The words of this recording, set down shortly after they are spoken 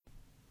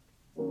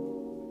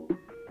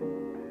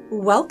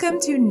Welcome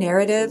to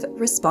Narrative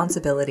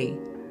Responsibility,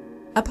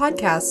 a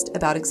podcast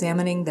about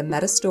examining the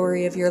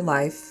meta-story of your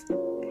life,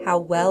 how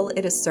well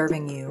it is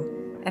serving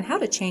you, and how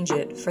to change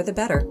it for the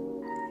better.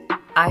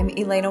 I'm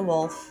Elena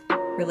Wolf,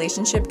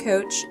 relationship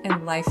coach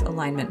and life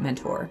alignment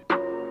mentor,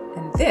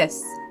 and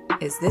this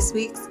is this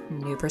week's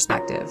New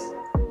Perspective.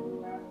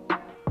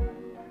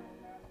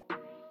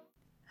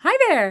 Hi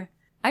there!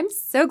 I'm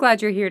so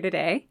glad you're here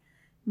today.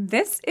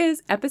 This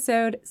is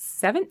episode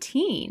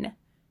 17.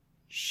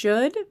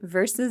 Should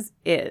versus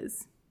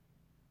is.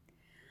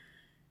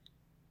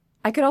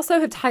 I could also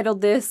have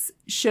titled this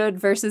Should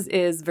versus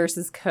Is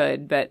versus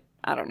Could, but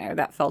I don't know,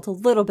 that felt a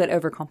little bit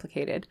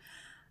overcomplicated.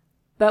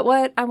 But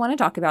what I want to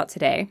talk about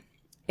today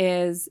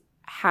is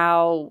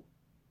how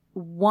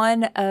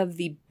one of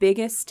the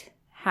biggest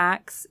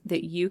hacks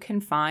that you can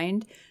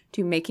find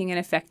to making an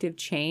effective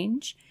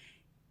change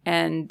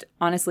and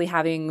honestly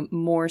having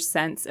more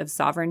sense of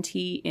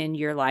sovereignty in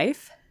your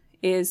life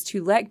is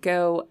to let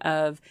go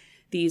of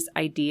these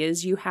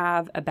ideas you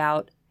have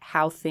about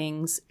how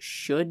things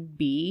should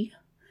be,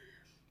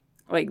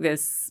 like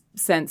this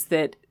sense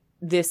that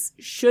this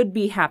should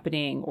be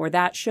happening or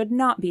that should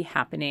not be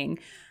happening.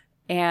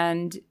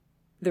 And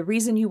the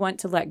reason you want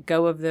to let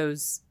go of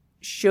those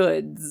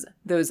shoulds,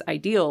 those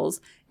ideals,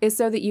 is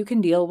so that you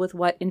can deal with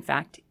what in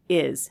fact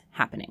is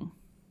happening.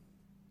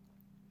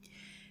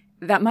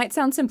 That might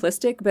sound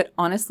simplistic, but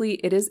honestly,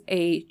 it is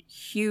a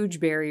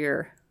huge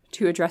barrier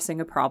to addressing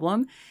a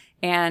problem.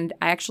 And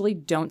I actually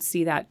don't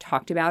see that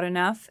talked about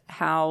enough,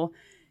 how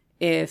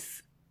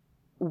if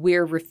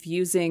we're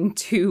refusing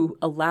to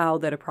allow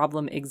that a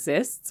problem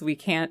exists, we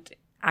can't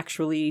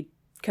actually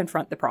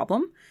confront the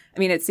problem. I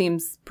mean, it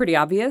seems pretty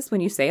obvious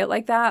when you say it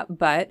like that,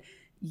 but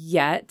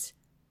yet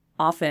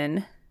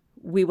often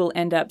we will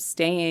end up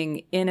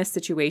staying in a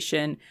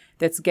situation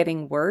that's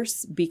getting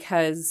worse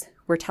because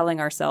we're telling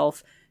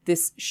ourselves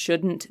this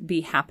shouldn't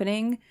be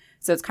happening.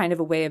 So it's kind of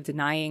a way of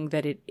denying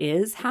that it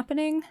is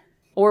happening.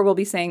 Or we'll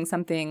be saying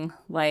something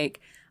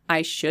like,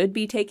 I should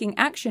be taking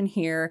action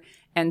here.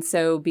 And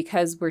so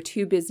because we're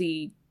too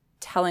busy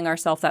telling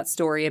ourselves that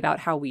story about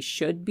how we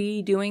should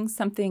be doing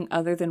something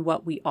other than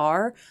what we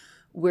are,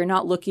 we're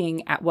not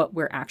looking at what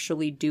we're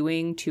actually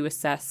doing to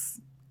assess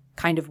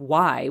kind of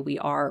why we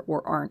are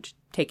or aren't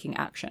taking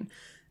action.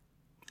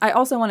 I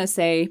also want to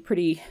say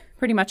pretty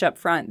much up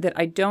front that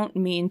I don't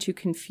mean to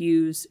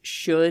confuse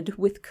should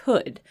with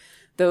could.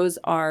 Those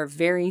are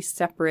very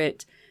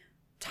separate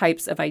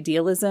types of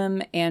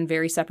idealism and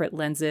very separate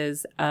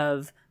lenses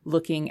of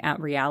looking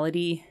at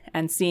reality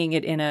and seeing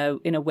it in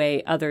a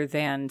way other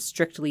than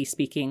strictly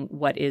speaking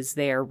what is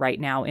there right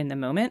now in the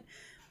moment.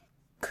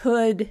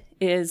 Could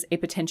is a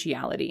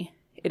potentiality.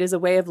 It is a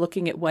way of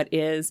looking at what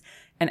is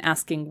and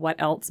asking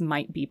what else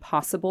might be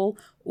possible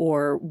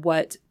or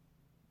what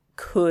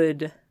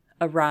could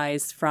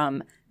arise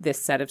from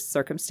this set of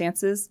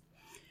circumstances.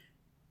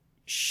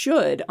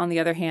 Should, on the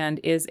other hand,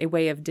 is a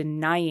way of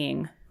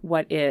denying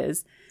what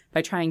is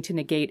by trying to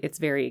negate its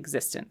very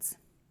existence.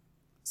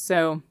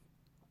 So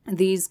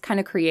these kind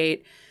of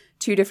create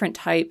two different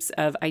types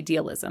of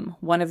idealism.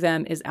 One of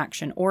them is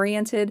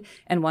action-oriented,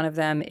 and one of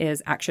them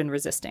is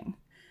action-resisting.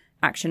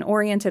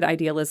 Action-oriented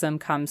idealism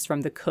comes from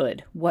the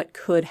could. What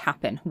could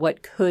happen?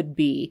 What could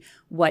be?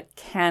 What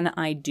can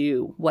I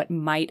do? What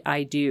might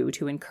I do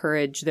to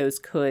encourage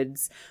those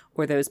coulds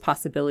or those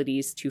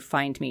possibilities to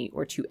find me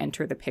or to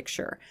enter the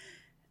picture?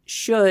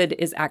 Should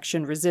is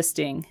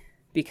action-resisting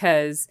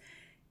because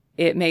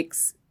it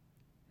makes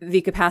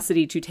the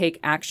capacity to take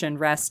action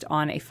rest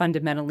on a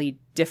fundamentally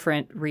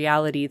different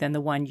reality than the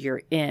one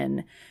you're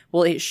in.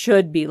 Well, it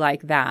should be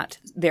like that.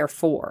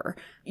 Therefore,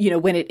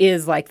 when it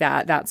is like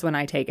that, that's when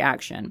I take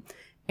action.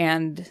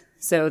 And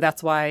so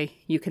that's why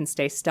you can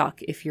stay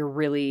stuck if you're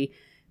really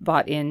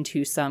bought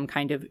into some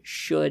kind of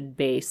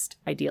should-based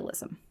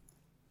idealism.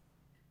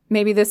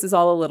 Maybe this is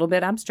all a little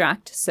bit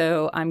abstract,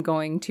 so I'm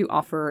going to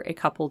offer a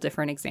couple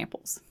different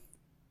examples.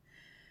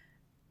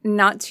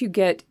 Not to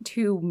get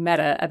too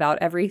meta about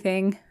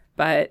everything,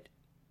 but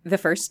the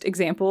first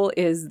example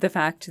is the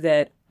fact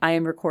that I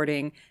am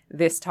recording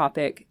this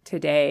topic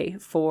today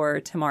for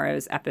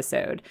tomorrow's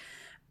episode.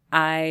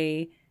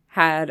 I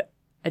had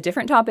a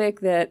different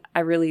topic that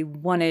I really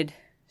wanted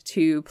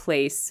to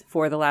place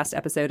for the last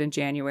episode in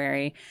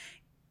January,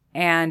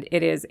 and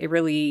it is a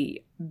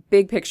really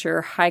big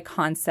picture, high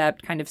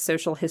concept kind of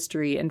social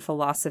history and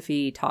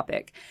philosophy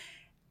topic.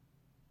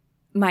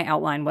 My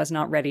outline was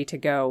not ready to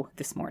go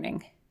this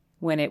morning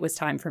when it was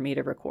time for me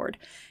to record.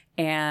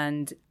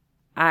 And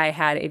I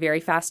had a very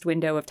fast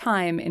window of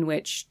time in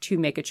which to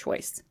make a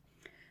choice.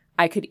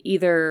 I could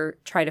either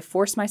try to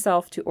force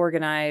myself to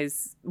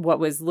organize what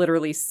was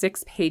literally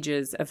 6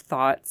 pages of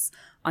thoughts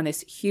on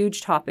this huge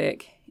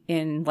topic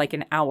in like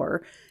an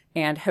hour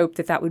and hope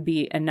that that would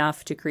be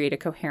enough to create a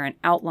coherent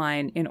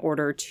outline in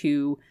order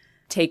to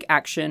take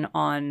action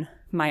on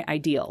my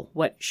ideal,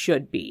 what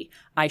should be.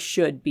 I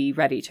should be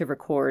ready to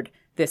record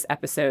this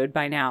episode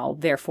by now,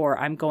 therefore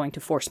I'm going to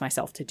force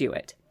myself to do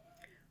it.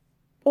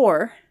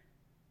 Or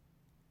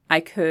I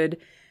could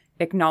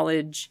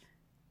acknowledge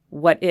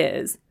what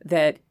is,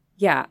 that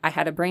yeah, I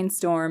had a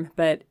brainstorm,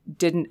 but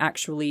didn't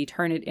actually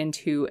turn it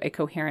into a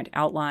coherent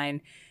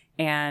outline.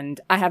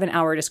 And I have an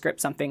hour to script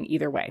something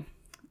either way.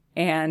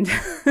 And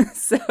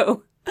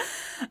so,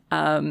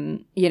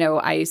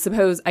 I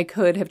suppose I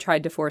could have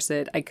tried to force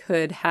it. I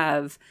could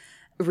have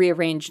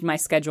rearranged my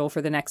schedule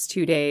for the next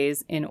 2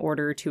 days in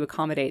order to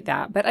accommodate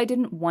that, but I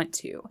didn't want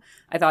to.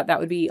 I thought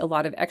that would be a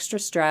lot of extra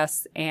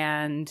stress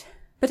and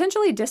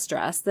potentially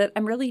distress that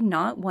I'm really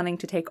not wanting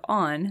to take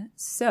on.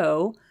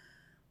 So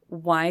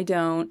why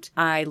don't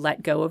I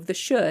let go of the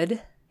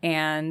should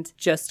and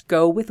just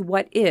go with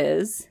what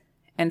is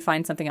and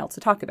find something else to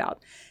talk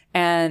about?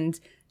 And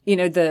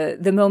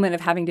the moment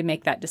of having to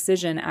make that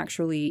decision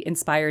actually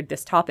inspired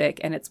this topic.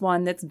 And it's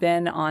one that's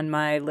been on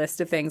my list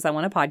of things I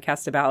want to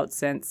podcast about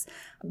since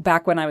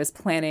back when I was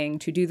planning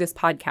to do this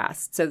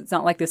podcast. So it's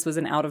not like this was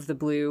an out of the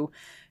blue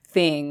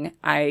thing.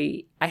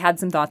 I had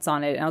some thoughts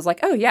on it and I was like,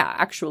 oh yeah,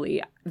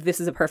 actually,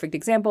 this is a perfect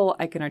example.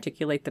 I can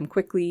articulate them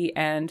quickly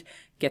and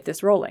get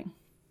this rolling.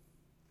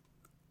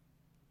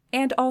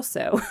 And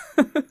also,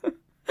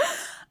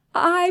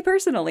 I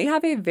personally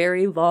have a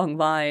very long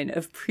line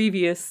of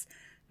previous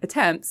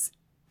attempts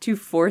to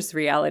force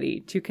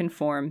reality to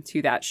conform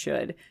to that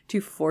should, to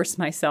force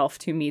myself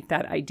to meet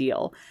that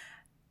ideal.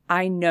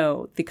 I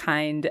know the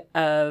kind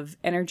of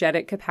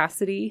energetic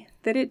capacity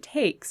that it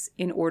takes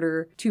in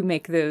order to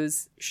make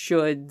those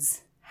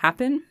shoulds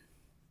happen.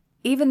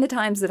 Even the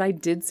times that I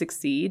did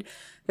succeed,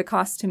 the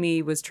cost to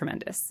me was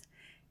tremendous.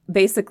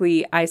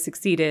 Basically, I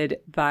succeeded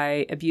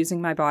by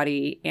abusing my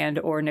body and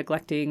or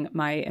neglecting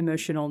my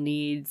emotional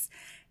needs,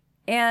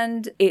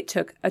 and it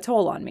took a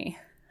toll on me.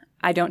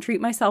 I don't treat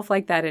myself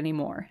like that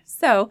anymore.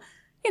 So,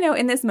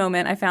 in this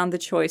moment, I found the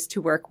choice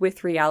to work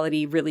with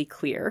reality really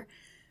clear.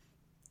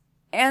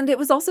 And it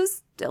was also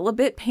still a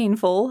bit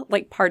painful.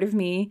 Like part of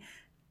me,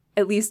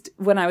 at least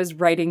when I was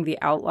writing the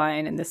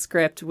outline and the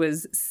script,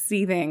 was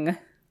seething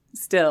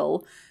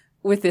still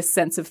with this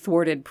sense of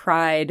thwarted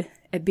pride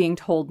at being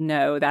told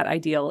no, that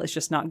ideal is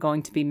just not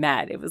going to be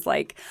met. It was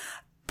like,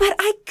 but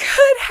I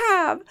could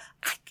have.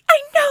 I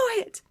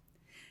know it.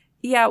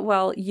 Yeah,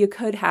 well, you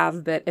could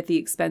have, but at the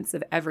expense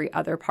of every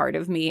other part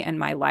of me and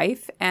my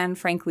life. And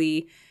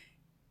frankly,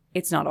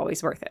 it's not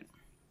always worth it.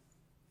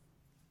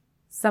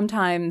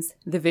 Sometimes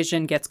the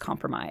vision gets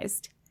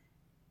compromised.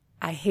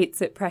 I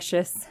hates it,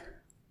 precious,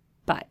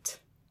 but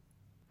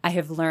I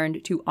have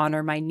learned to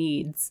honor my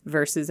needs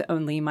versus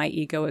only my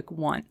egoic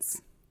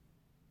wants.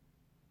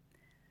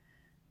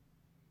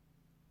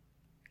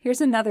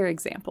 Here's another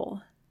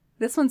example.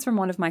 This one's from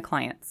one of my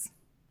clients.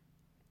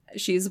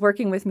 She's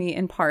working with me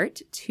in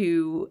part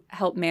to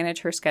help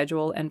manage her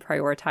schedule and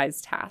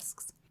prioritize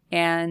tasks.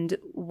 And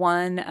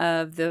one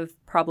of the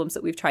problems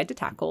that we've tried to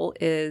tackle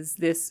is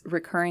this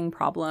recurring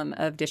problem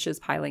of dishes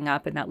piling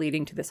up and that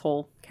leading to this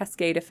whole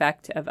cascade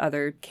effect of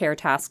other care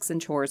tasks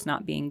and chores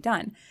not being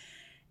done.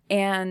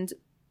 And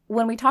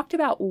when we talked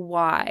about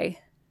why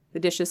the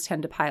dishes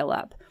tend to pile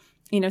up,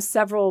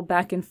 several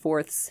back and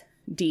forths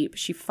deep,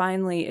 she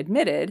finally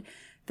admitted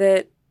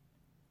that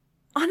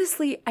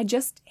honestly, I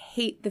just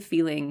hate the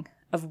feeling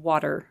of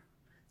water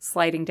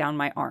sliding down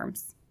my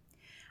arms.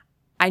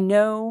 I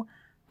know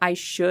I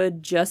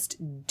should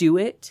just do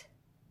it,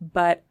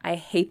 but I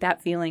hate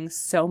that feeling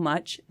so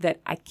much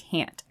that I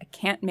can't. I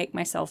can't make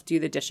myself do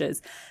the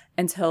dishes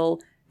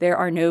until there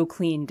are no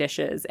clean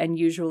dishes. And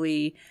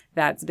usually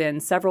that's been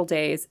several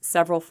days,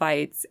 several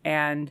fights,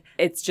 and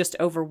it's just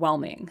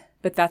overwhelming.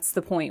 But that's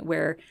the point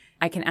where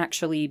I can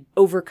actually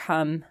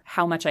overcome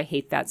how much I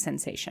hate that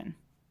sensation.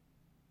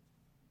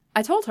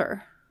 I told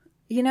her,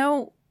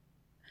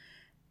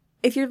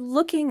 if you're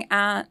looking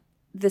at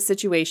the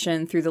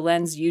situation through the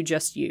lens you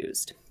just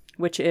used,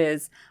 which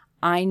is,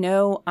 I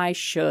know I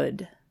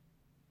should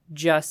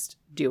just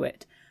do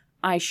it.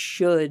 I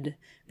should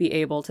be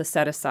able to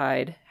set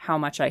aside how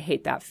much I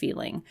hate that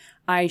feeling.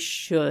 I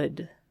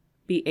should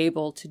be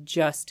able to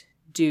just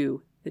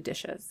do the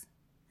dishes.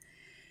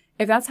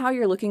 If that's how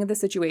you're looking at the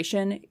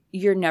situation,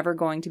 you're never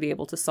going to be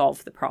able to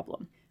solve the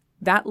problem.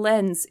 That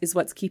lens is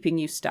what's keeping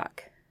you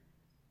stuck.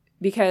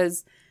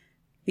 Because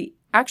the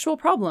actual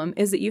problem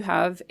is that you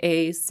have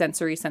a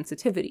sensory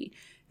sensitivity.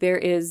 There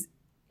is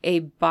a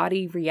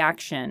body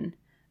reaction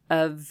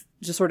of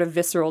just sort of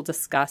visceral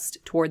disgust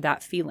toward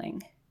that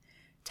feeling.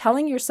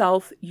 Telling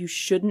yourself you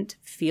shouldn't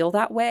feel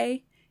that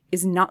way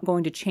is not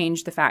going to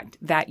change the fact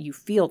that you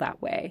feel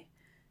that way.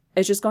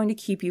 It's just going to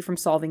keep you from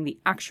solving the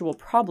actual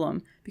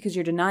problem because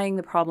you're denying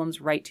the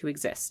problem's right to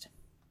exist.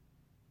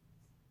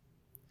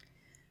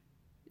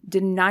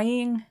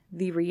 Denying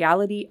the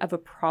reality of a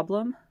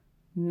problem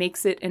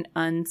makes it an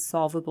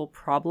unsolvable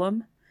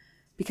problem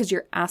because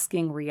you're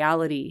asking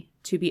reality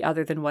to be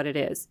other than what it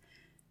is.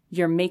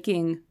 You're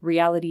making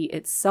reality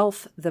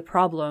itself the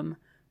problem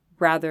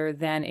rather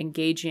than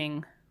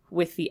engaging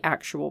with the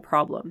actual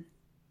problem.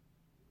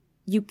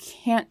 You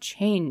can't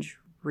change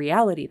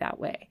reality that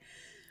way.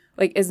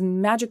 Like, as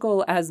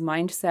magical as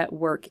mindset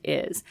work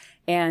is,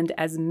 and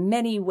as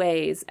many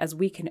ways as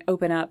we can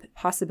open up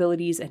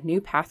possibilities and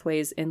new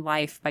pathways in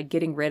life by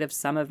getting rid of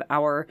some of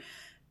our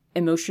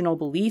emotional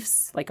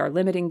beliefs, like our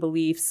limiting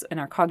beliefs and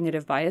our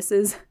cognitive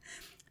biases,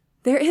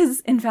 there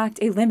is, in fact,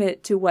 a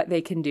limit to what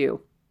they can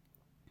do.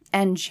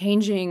 And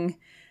changing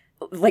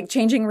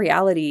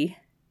reality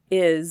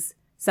is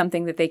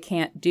something that they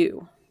can't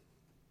do.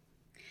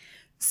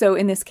 So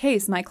in this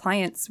case, my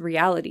client's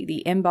reality,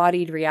 the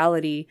embodied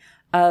reality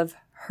of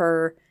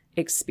her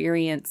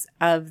experience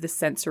of the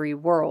sensory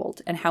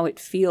world and how it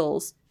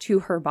feels to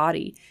her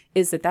body,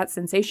 is that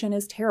sensation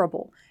is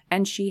terrible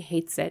and she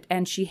hates it.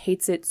 And she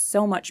hates it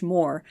so much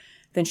more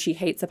than she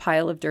hates a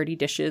pile of dirty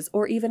dishes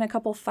or even a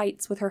couple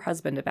fights with her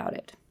husband about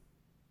it.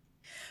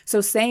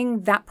 So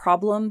saying that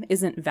problem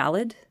isn't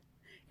valid,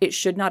 it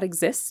should not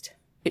exist,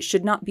 it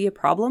should not be a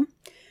problem,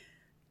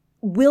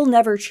 will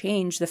never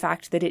change the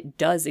fact that it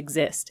does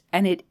exist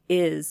and it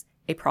is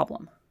a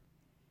problem.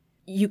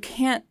 You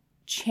can't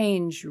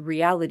change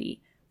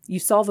reality. You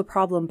solve a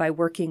problem by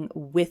working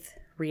with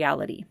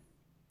reality.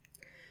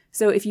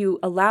 So if you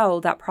allow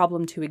that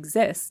problem to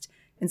exist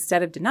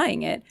instead of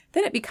denying it,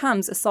 then it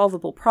becomes a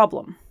solvable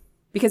problem.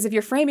 Because if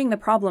you're framing the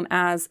problem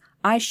as,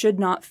 I should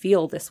not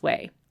feel this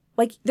way,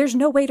 like there's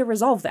no way to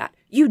resolve that.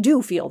 You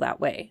do feel that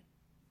way.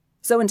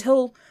 So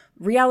until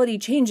reality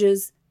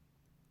changes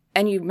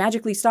and you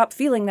magically stop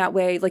feeling that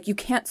way, like you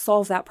can't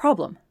solve that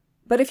problem.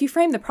 But if you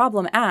frame the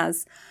problem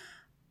as,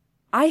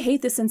 I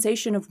hate the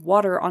sensation of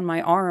water on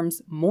my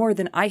arms more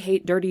than I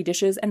hate dirty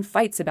dishes and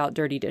fights about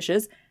dirty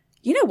dishes,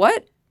 you know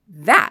what?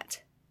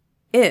 That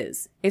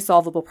is a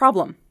solvable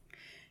problem.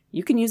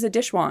 You can use a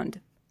dish wand.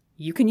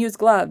 You can use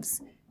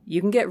gloves.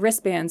 You can get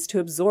wristbands to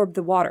absorb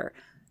the water.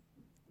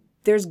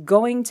 There's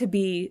going to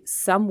be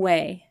some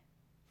way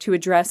to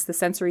address the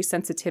sensory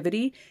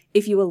sensitivity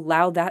if you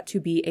allow that to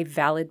be a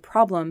valid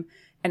problem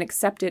and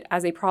accept it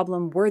as a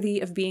problem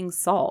worthy of being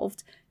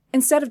solved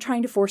instead of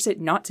trying to force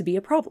it not to be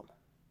a problem.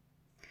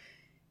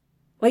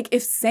 Like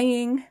if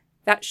saying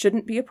that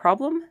shouldn't be a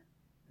problem,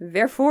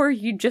 therefore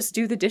you just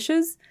do the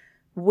dishes,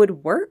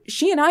 would work,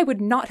 she and I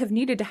would not have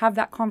needed to have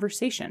that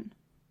conversation.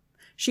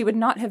 She would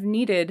not have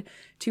needed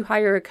to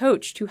hire a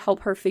coach to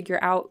help her figure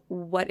out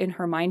what in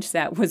her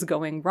mindset was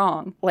going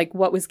wrong, like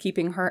what was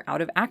keeping her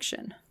out of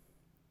action.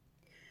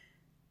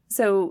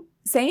 So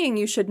saying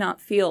you should not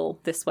feel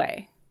this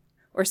way,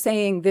 or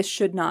saying this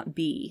should not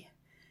be,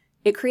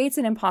 it creates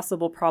an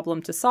impossible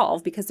problem to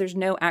solve because there's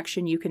no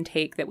action you can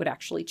take that would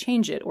actually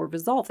change it or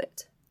resolve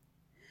it.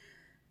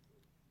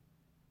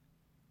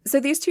 So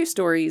these two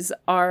stories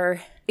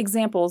are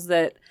examples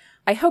that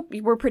I hope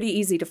were pretty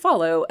easy to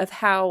follow of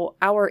how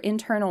our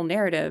internal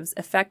narratives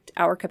affect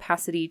our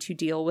capacity to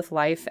deal with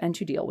life and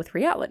to deal with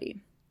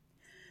reality.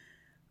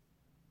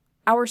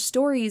 Our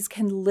stories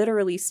can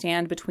literally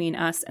stand between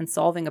us and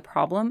solving a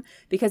problem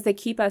because they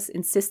keep us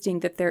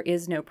insisting that there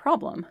is no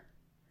problem.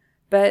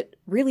 But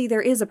really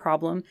there is a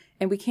problem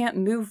and we can't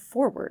move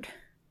forward.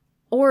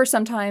 Or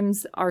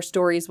sometimes our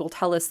stories will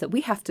tell us that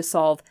we have to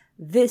solve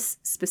this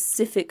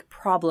specific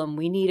problem.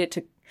 We need it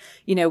to,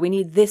 we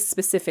need this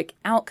specific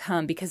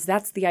outcome because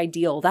that's the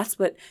ideal. That's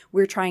what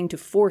we're trying to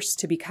force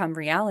to become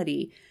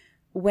reality.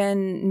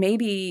 When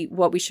maybe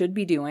what we should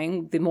be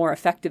doing, the more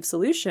effective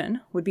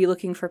solution, would be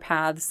looking for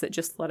paths that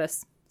just let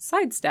us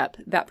sidestep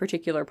that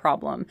particular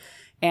problem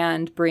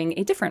and bring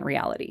a different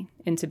reality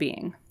into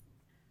being.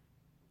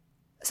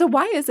 So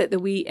why is it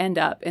that we end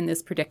up in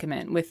this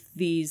predicament with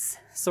these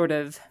sort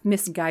of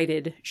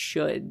misguided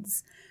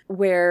shoulds,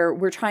 where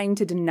we're trying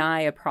to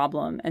deny a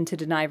problem and to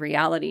deny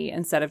reality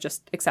instead of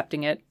just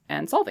accepting it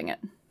and solving it?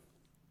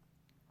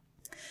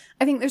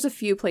 I think there's a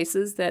few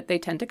places that they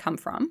tend to come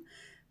from.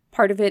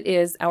 Part of it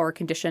is our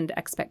conditioned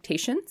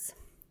expectations.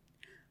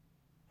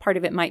 Part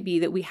of it might be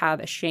that we have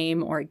a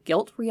shame or a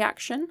guilt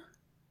reaction.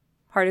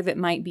 Part of it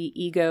might be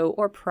ego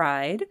or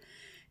pride.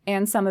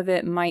 And some of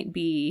it might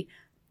be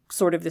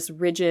sort of this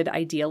rigid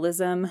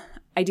idealism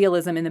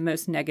in the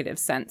most negative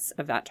sense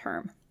of that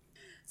term.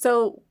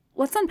 So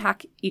let's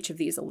unpack each of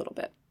these a little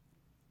bit.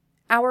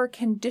 Our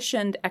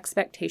conditioned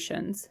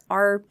expectations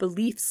are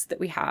beliefs that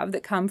we have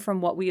that come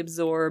from what we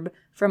absorb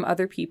from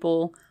other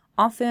people,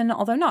 often,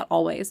 although not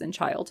always, in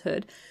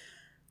childhood.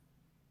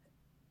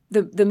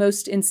 The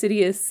most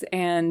insidious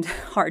and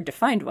hard to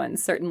find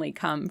ones certainly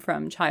come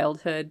from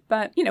childhood,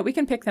 but, we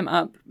can pick them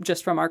up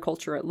just from our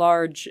culture at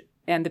large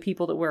and the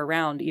people that we're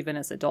around, even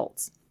as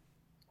adults.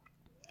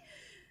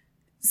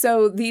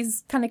 So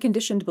these kind of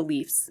conditioned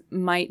beliefs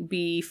might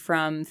be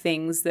from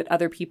things that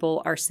other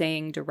people are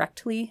saying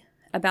directly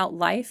about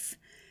life,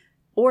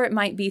 or it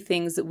might be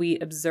things that we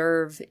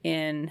observe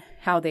in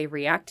how they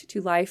react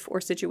to life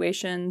or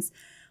situations,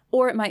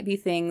 or it might be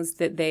things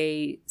that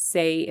they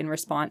say in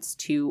response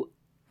to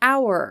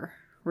our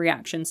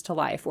reactions to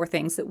life or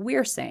things that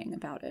we're saying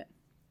about it.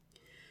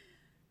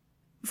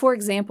 For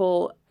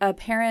example, a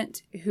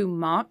parent who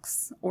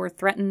mocks or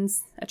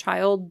threatens a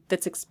child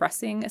that's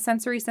expressing a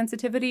sensory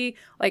sensitivity,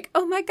 like,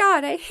 oh my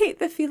God, I hate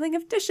the feeling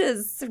of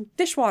dishes, or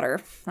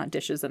dishwater, not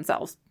dishes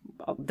themselves,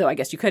 though I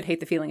guess you could hate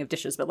the feeling of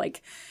dishes, but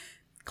like,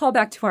 call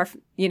back to our,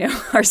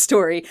 our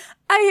story.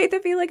 I hate the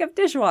feeling of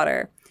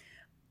dishwater.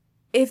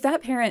 If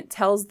that parent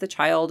tells the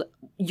child,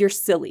 you're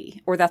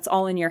silly, or that's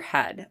all in your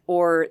head,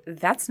 or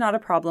that's not a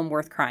problem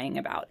worth crying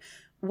about,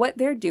 what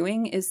they're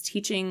doing is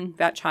teaching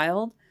that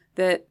child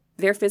that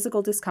their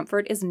physical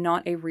discomfort is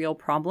not a real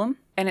problem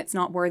and it's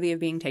not worthy of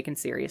being taken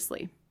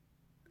seriously.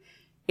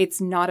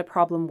 It's not a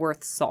problem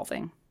worth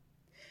solving.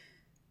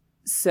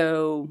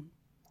 So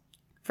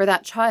for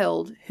that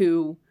child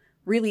who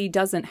really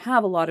doesn't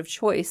have a lot of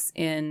choice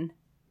in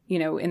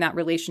that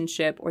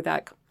relationship or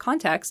that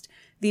context,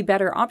 the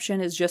better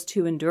option is just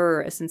to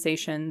endure a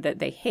sensation that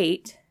they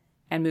hate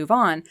and move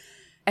on.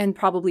 And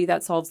probably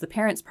that solves the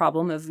parent's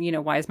problem of,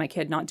 why is my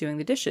kid not doing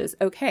the dishes?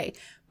 Okay,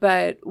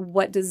 but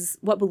what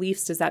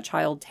beliefs does that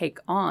child take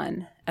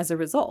on as a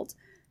result?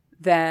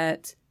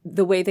 That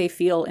the way they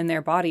feel in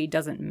their body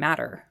doesn't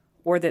matter,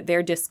 or that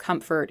their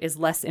discomfort is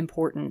less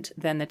important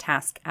than the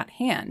task at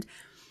hand.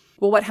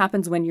 Well, what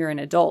happens when you're an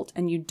adult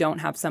and you don't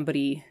have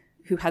somebody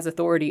who has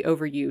authority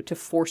over you to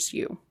force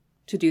you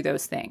to do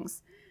those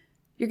things?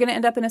 You're going to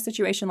end up in a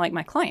situation like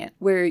my client,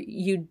 where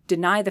you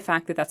deny the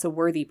fact that that's a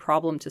worthy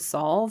problem to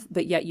solve,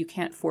 but yet you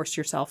can't force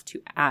yourself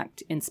to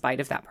act in spite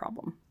of that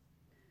problem.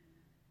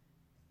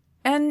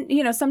 And,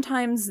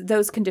 sometimes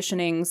those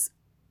conditionings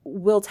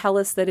will tell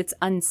us that it's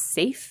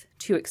unsafe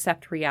to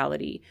accept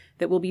reality,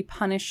 that we'll be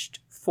punished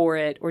for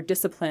it or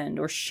disciplined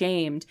or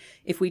shamed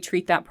if we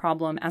treat that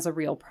problem as a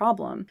real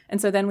problem.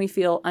 And so then we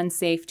feel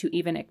unsafe to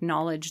even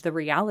acknowledge the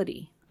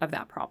reality of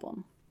that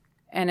problem.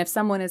 And if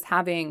someone is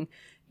having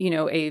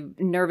a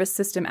nervous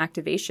system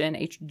activation,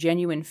 a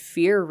genuine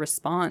fear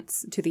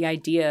response to the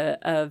idea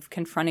of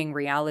confronting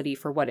reality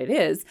for what it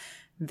is,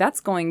 that's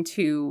going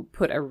to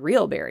put a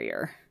real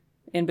barrier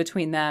in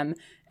between them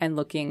and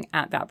looking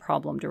at that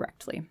problem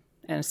directly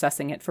and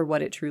assessing it for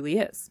what it truly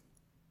is.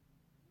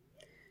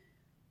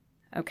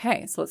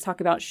 Okay, so let's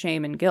talk about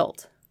shame and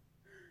guilt.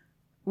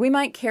 We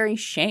might carry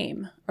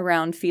shame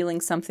around feeling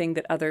something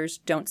that others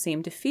don't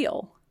seem to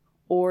feel,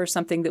 or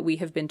something that we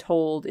have been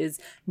told is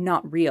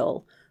not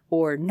real,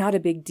 or not a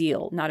big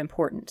deal, not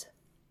important.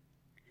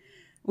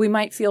 We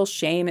might feel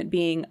shame at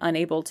being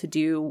unable to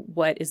do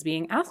what is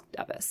being asked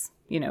of us.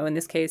 In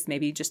this case,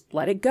 maybe just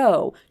let it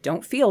go.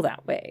 Don't feel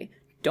that way.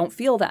 Don't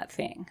feel that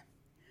thing.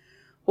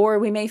 Or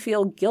we may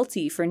feel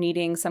guilty for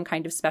needing some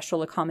kind of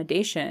special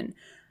accommodation.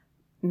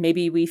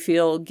 Maybe we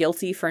feel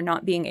guilty for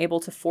not being able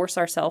to force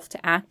ourselves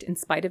to act in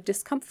spite of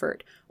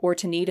discomfort, or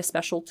to need a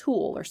special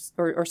tool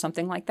or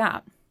something like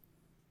that.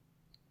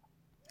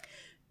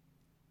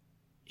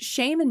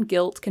 Shame and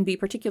guilt can be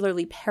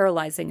particularly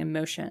paralyzing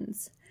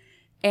emotions,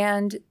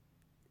 and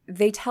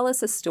they tell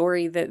us a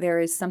story that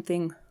there is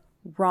something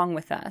wrong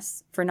with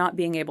us for not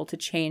being able to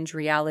change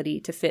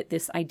reality to fit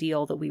this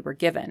ideal that we were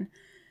given.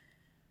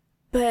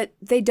 But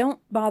they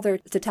don't bother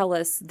to tell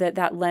us that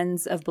that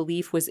lens of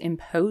belief was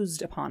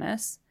imposed upon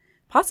us,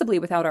 possibly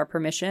without our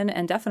permission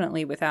and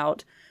definitely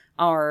without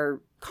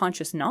our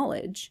conscious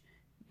knowledge,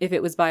 if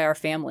it was by our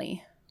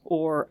family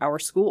or our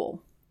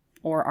school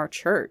or our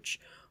church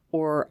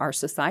or our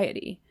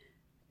society,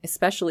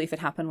 especially if it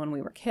happened when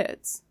we were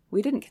kids.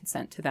 We didn't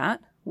consent to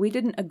that. We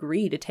didn't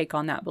agree to take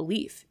on that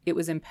belief. It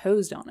was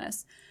imposed on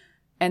us.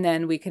 And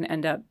then we can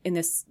end up in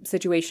this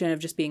situation of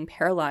just being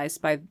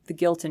paralyzed by the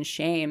guilt and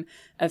shame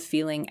of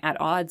feeling at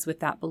odds with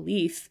that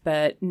belief,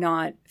 but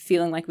not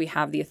feeling like we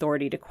have the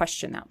authority to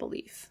question that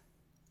belief.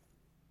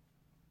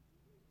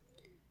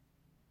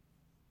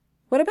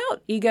 What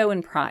about ego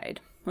and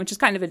pride, which is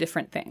kind of a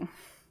different thing?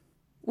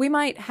 We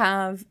might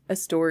have a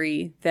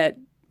story that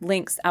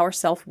links our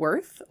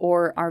self-worth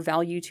or our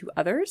value to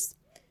others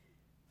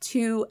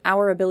to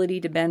our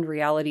ability to bend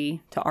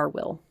reality to our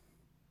will.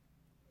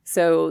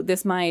 So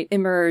this might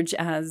emerge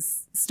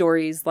as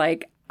stories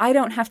like, I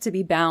don't have to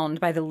be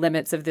bound by the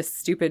limits of this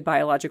stupid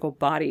biological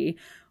body,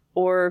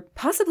 or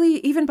possibly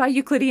even by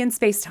Euclidean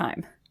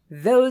space-time.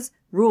 Those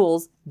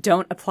rules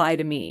don't apply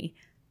to me.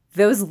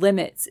 Those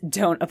limits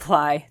don't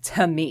apply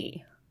to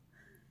me.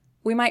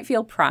 We might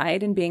feel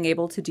pride in being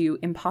able to do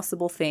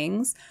impossible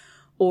things,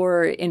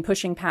 or in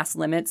pushing past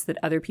limits that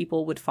other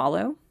people would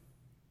follow.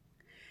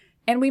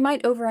 And we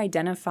might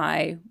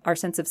over-identify our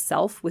sense of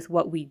self with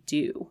what we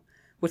do,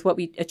 with what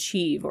we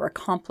achieve or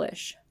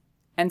accomplish.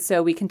 And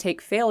so we can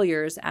take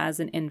failures as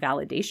an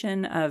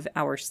invalidation of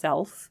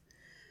ourself,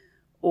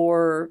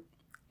 or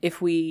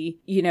if we,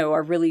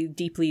 are really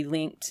deeply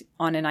linked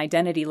on an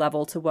identity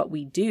level to what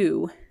we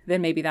do,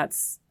 then maybe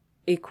that's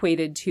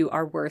equated to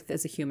our worth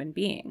as a human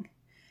being.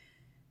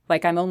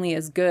 Like, I'm only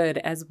as good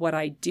as what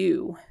I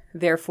do.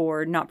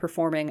 Therefore, not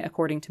performing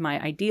according to my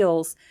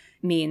ideals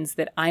means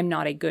that I'm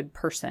not a good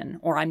person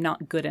or I'm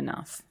not good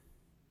enough.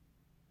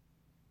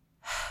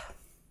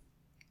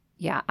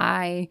 Yeah,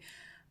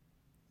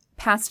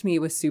 past me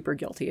was super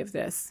guilty of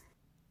this.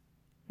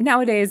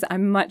 Nowadays,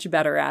 I'm much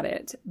better at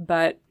it,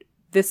 but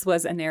this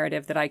was a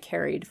narrative that I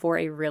carried for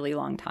a really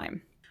long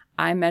time.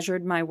 I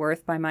measured my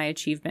worth by my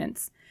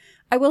achievements.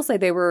 I will say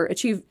they were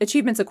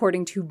achievements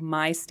according to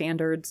my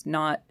standards,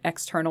 not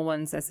external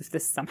ones, as if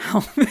this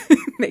somehow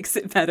makes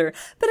it better.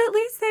 But at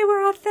least they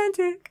were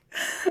authentic.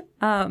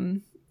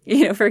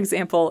 For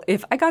example,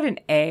 if I got an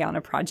A on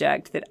a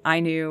project that I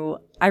knew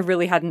I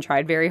really hadn't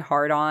tried very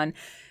hard on,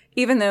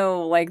 even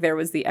though there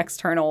was the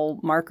external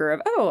marker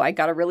of, oh, I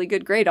got a really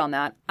good grade on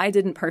that, I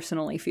didn't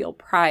personally feel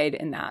pride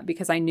in that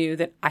because I knew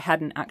that I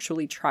hadn't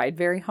actually tried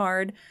very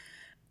hard.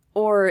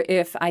 Or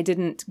if I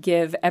didn't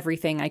give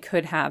everything I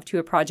could have to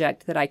a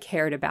project that I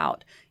cared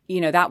about,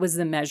 that was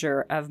the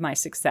measure of my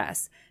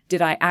success.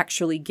 Did I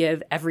actually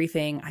give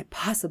everything I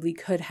possibly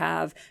could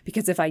have?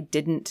 Because if I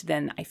didn't,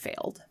 then I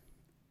failed.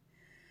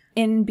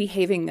 In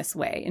behaving this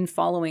way, in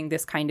following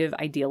this kind of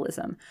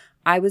idealism,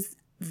 I was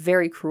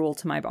very cruel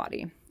to my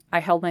body. I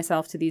held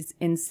myself to these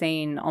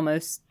insane,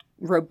 almost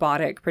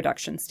robotic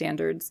production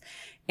standards,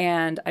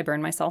 and I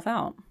burned myself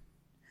out.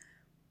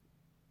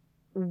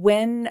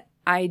 When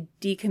I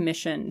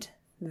decommissioned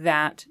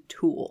that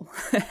tool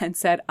and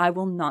said, I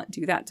will not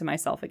do that to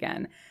myself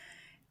again,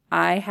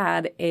 I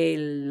had a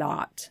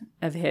lot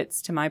of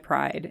hits to my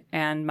pride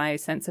and my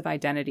sense of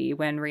identity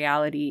when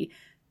reality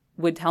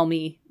would tell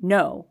me,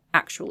 no,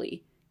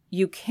 actually,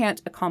 you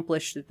can't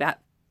accomplish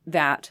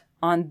that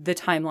on the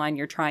timeline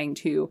you're trying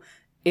to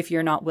if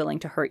you're not willing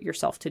to hurt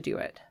yourself to do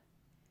it.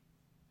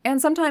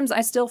 And sometimes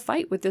I still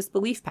fight with this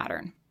belief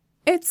pattern.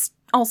 It's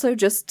also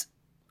just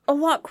a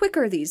lot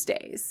quicker these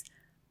days.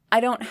 I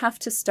don't have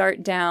to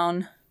start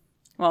down,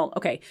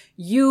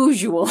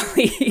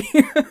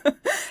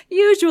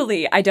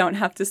 usually I don't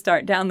have to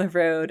start down the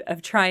road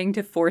of trying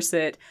to force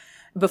it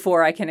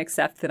before I can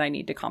accept that I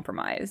need to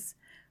compromise.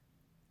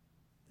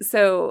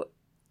 So,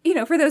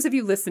 for those of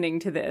you listening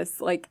to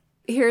this,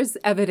 here's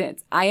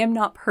evidence. I am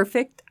not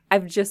perfect.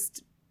 I'm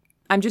just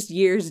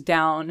years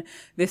down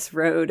this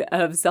road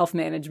of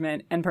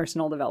self-management and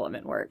personal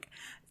development work.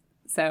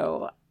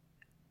 So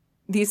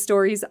these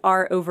stories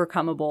are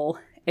overcomeable.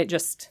 It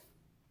just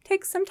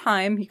takes some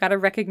time. You got to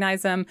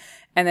recognize them,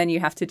 and then you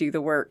have to do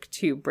the work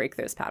to break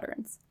those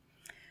patterns.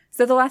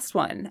 So the last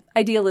one,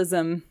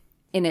 idealism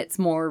in its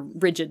more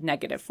rigid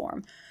negative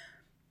form.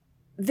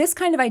 This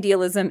kind of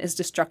idealism is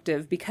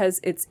destructive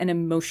because it's an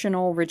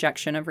emotional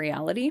rejection of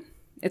reality.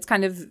 It's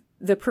kind of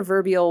the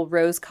proverbial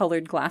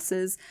rose-colored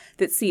glasses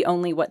that see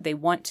only what they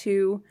want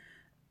to.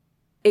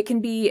 It can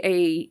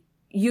be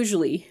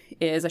usually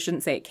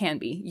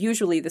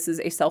this is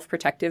a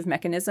self-protective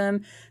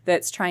mechanism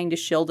that's trying to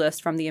shield us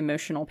from the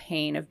emotional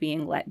pain of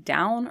being let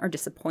down or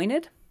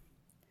disappointed.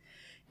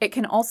 It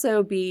can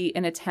also be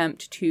an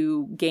attempt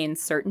to gain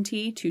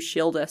certainty, to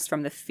shield us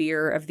from the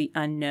fear of the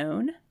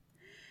unknown.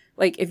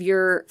 If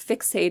you're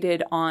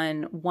fixated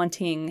on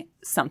wanting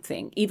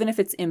something, even if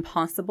it's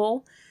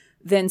impossible,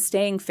 then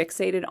staying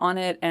fixated on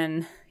it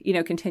and,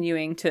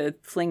 continuing to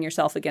fling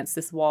yourself against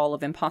this wall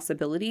of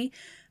impossibility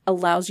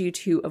allows you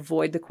to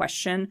avoid the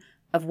question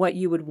of what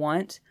you would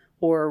want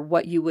or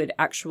what you would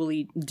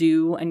actually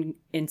do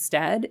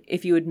instead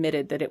if you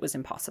admitted that it was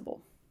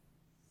impossible.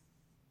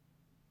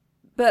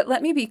 But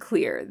let me be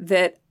clear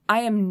that I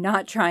am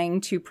not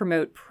trying to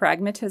promote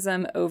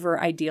pragmatism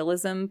over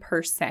idealism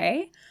per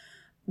se,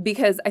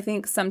 because I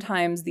think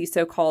sometimes the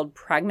so-called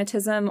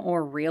pragmatism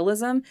or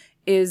realism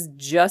is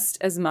just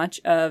as much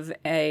of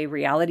a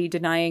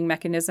reality-denying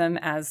mechanism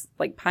as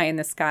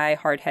pie-in-the-sky,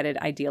 hard-headed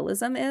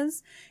idealism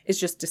is. It's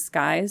just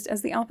disguised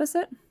as the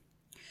opposite.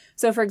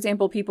 So, for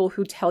example, people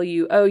who tell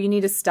you, oh, you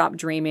need to stop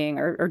dreaming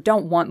or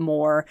don't want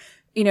more,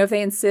 if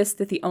they insist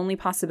that the only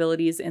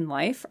possibilities in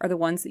life are the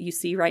ones that you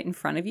see right in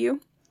front of you,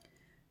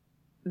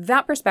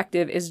 that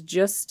perspective is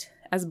just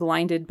as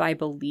blinded by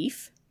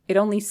belief. It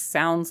only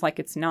sounds like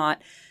it's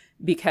not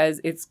because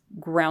it's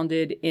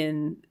grounded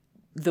in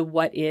the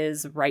what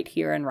is right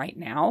here and right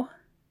now.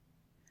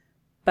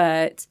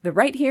 But the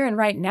right here and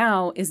right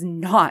now is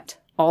not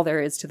all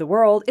there is to the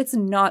world. It's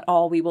not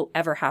all we will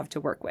ever have to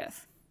work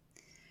with.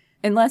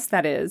 Unless,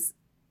 that is,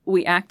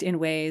 we act in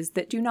ways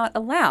that do not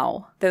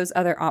allow those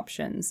other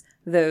options,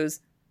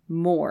 those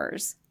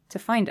mores, to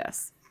find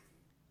us.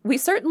 We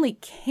certainly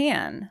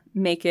can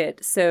make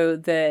it so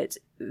that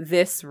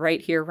this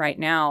right here, right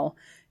now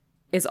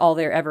is all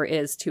there ever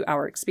is to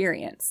our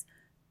experience.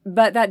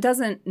 But that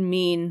doesn't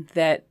mean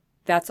that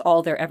that's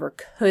all there ever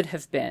could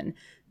have been,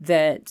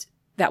 that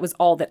was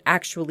all that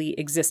actually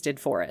existed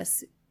for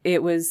us.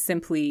 It was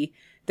simply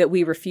that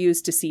we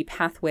refused to see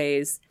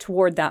pathways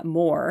toward that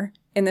more,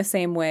 in the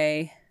same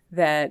way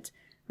that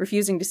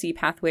refusing to see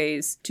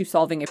pathways to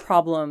solving a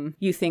problem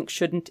you think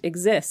shouldn't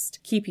exist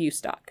keep you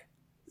stuck.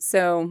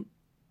 So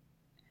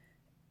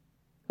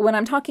when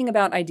I'm talking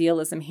about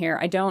idealism here,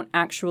 I don't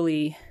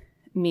actually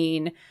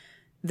mean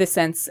the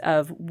sense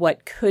of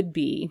what could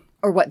be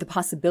or what the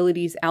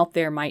possibilities out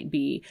there might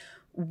be,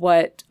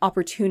 what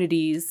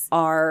opportunities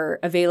are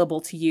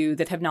available to you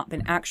that have not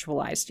been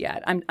actualized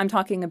yet. I'm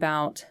talking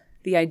about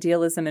the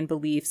idealism and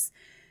beliefs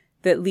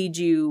that lead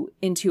you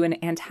into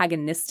an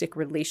antagonistic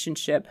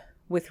relationship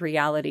with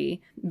reality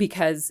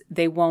because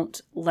they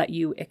won't let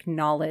you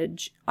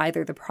acknowledge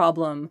either the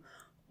problem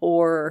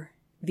or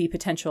the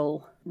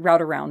potential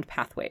route around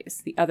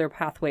pathways, the other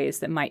pathways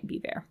that might be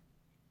there.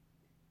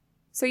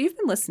 So you've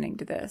been listening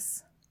to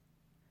this.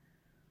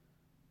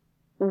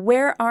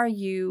 Where are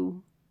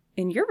you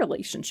in your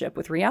relationship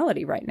with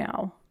reality right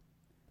now?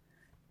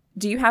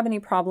 Do you have any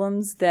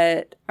problems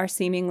that are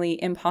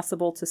seemingly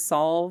impossible to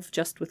solve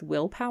just with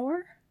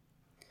willpower?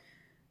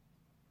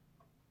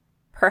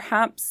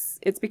 Perhaps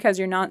it's because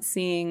you're not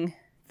seeing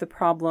the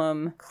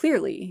problem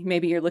clearly.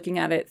 Maybe you're looking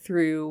at it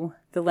through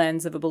the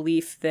lens of a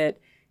belief that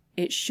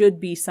it should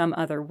be some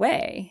other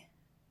way.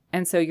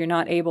 And so you're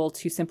not able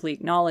to simply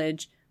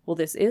acknowledge, well,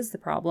 this is the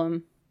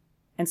problem,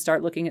 and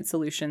start looking at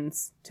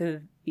solutions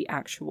to the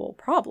actual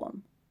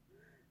problem.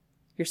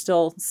 You're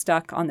still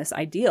stuck on this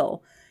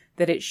ideal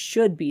that it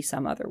should be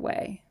some other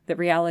way, that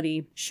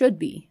reality should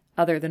be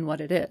other than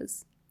what it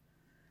is.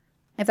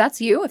 If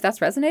that's you, if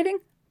that's resonating,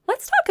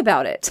 let's talk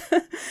about it.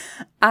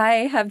 I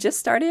have just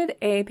started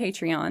a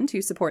Patreon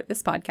to support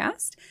this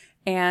podcast.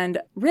 And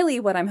really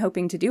what I'm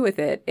hoping to do with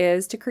it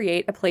is to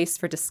create a place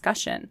for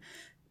discussion.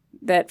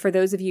 That for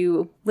those of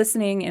you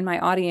listening in my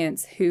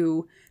audience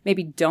who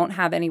maybe don't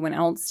have anyone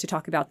else to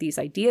talk about these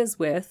ideas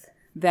with,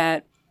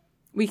 that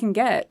we can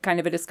get kind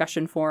of a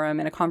discussion forum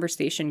and a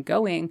conversation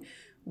going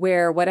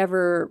where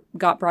whatever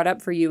got brought up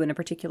for you in a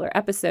particular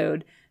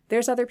episode,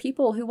 there's other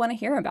people who want to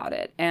hear about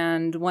it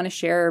and want to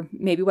share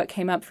maybe what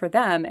came up for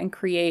them and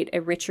create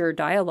a richer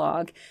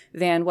dialogue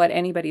than what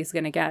anybody's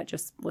going to get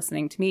just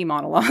listening to me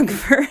monologue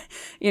for,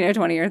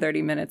 20 or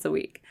 30 minutes a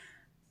week.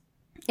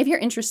 If you're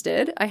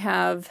interested, I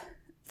have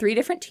 3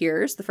 different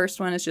tiers. The first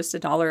one is just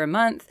 $1 a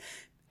month,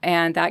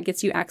 and that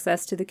gets you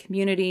access to the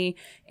community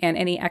and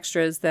any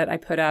extras that I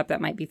put up. That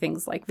might be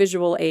things like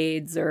visual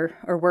aids or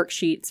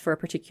worksheets for a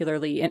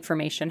particularly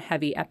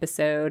information-heavy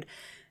episode,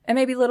 and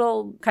maybe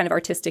little kind of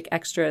artistic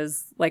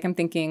extras. Like I'm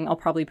thinking I'll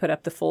probably put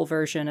up the full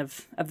version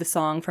of the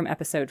song from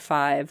episode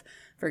 5,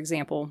 for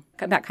example,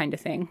 that kind of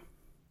thing.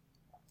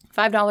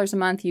 $5 a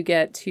month, you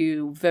get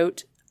to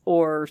vote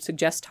or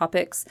suggest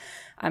topics.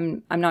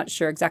 I'm not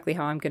sure exactly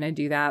how I'm going to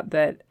do that,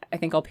 but I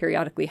think I'll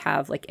periodically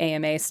have like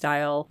AMA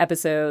style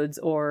episodes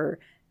or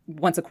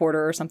once a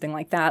quarter or something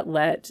like that.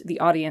 Let the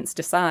audience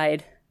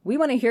decide, we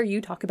want to hear you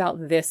talk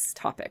about this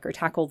topic or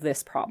tackle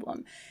this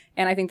problem.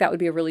 And I think that would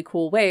be a really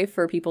cool way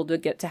for people to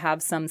get to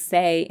have some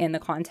say in the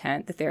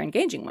content that they're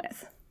engaging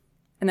with.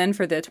 And then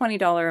for the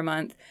 $20 a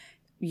month,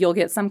 you'll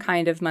get some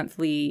kind of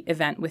monthly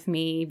event with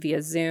me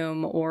via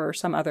Zoom or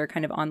some other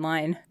kind of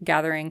online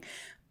gathering.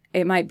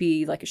 It might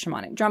be like a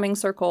shamanic drumming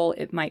circle.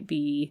 It might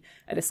be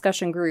a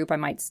discussion group. I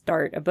might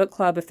start a book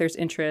club if there's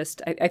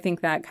interest. I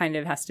think that kind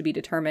of has to be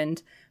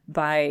determined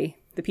by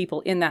the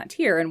people in that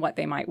tier and what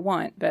they might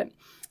want. But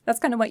that's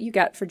kind of what you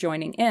get for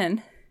joining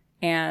in.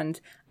 And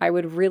I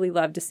would really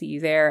love to see you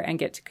there and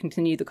get to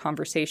continue the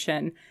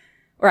conversation,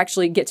 or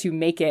actually get to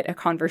make it a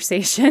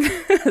conversation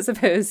as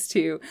opposed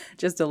to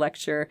just a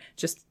lecture,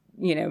 just,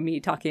 me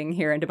talking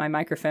here into my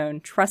microphone,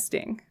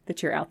 trusting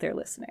that you're out there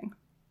listening.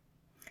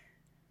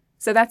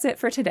 So that's it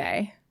for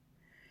today.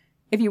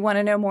 If you want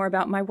to know more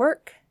about my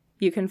work,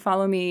 you can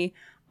follow me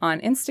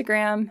on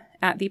Instagram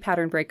at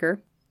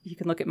 @ThePatternBreaker. You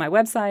can look at my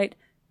website,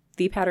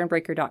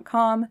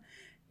 thepatternbreaker.com.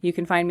 You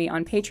can find me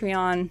on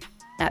Patreon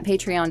at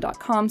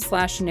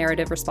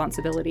patreon.com/narrative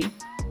responsibility.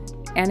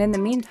 And in the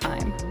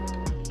meantime,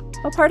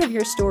 what part of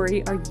your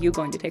story are you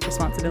going to take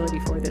responsibility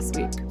for this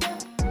week?